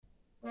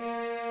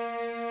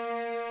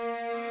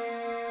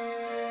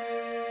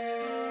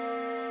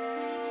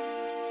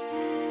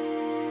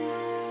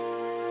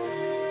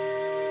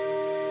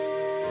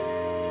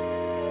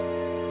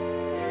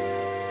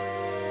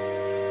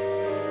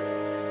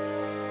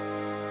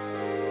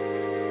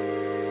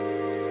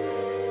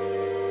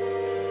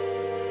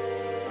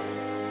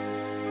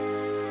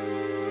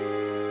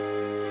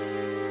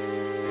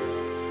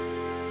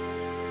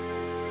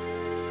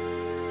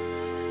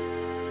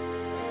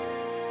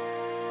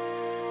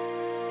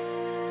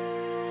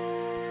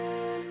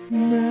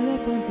Nella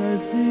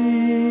fantasia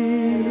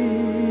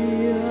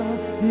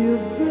io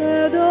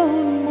vedo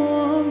un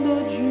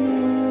mondo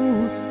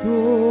giusto,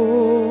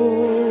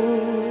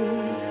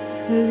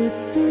 lì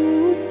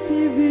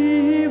tutti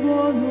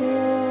vivono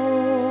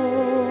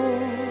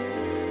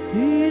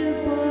in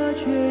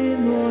pace e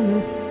in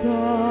onestà.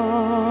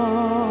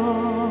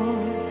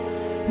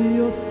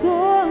 Io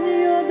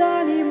sogno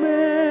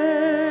d'anime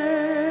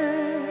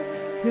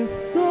che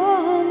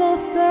sono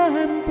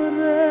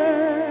sempre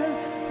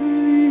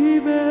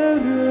libere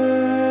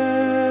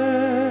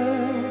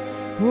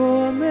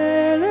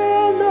come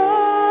le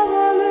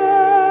nuvole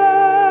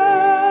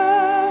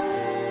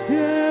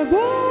che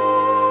volano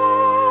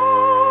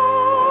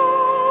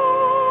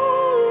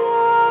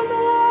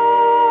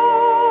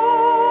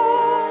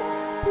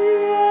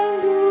pien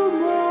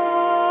d'umanità.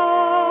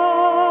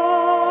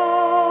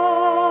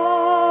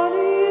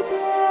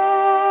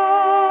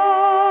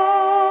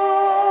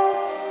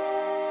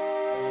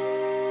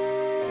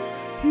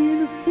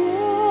 In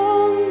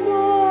fondo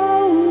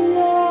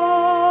all'anima,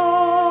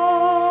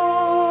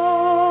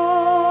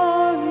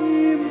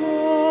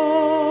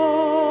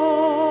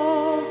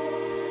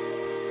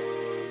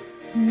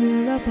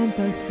 nella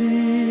fantasia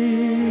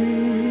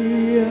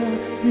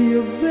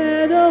io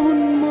vedo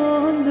un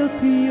mondo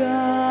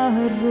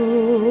chiaro,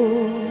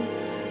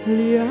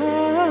 lì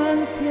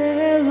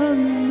anche la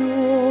notte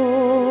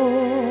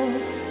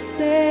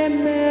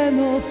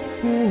meno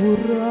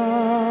scura.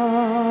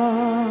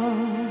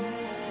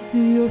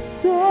 Io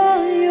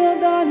sogno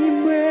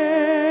d'anime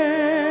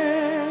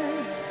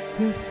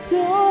che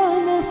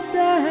sono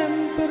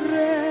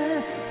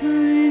sempre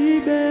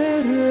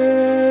libere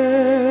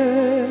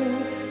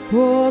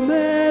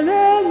come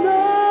le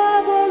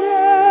nuvole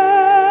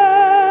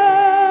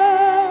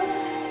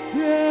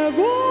che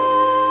volano.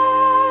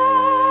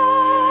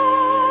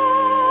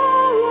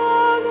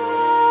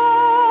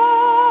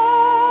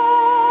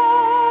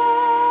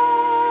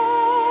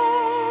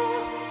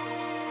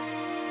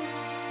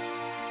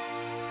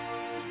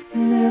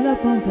 Nella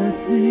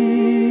fantasia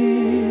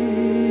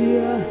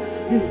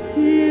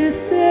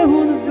esiste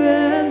un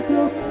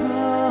vento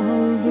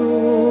caldo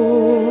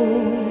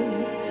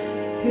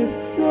che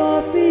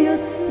soffia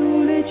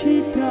sulle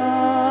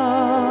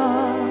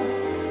città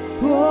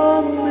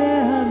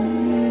come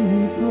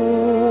amico.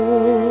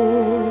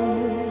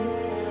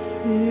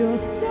 Io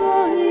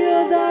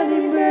sogno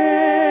d'anime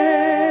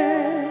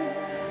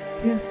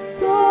che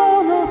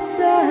sono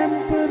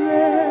sempre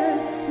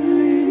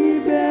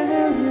libere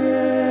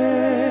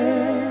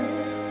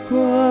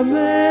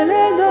come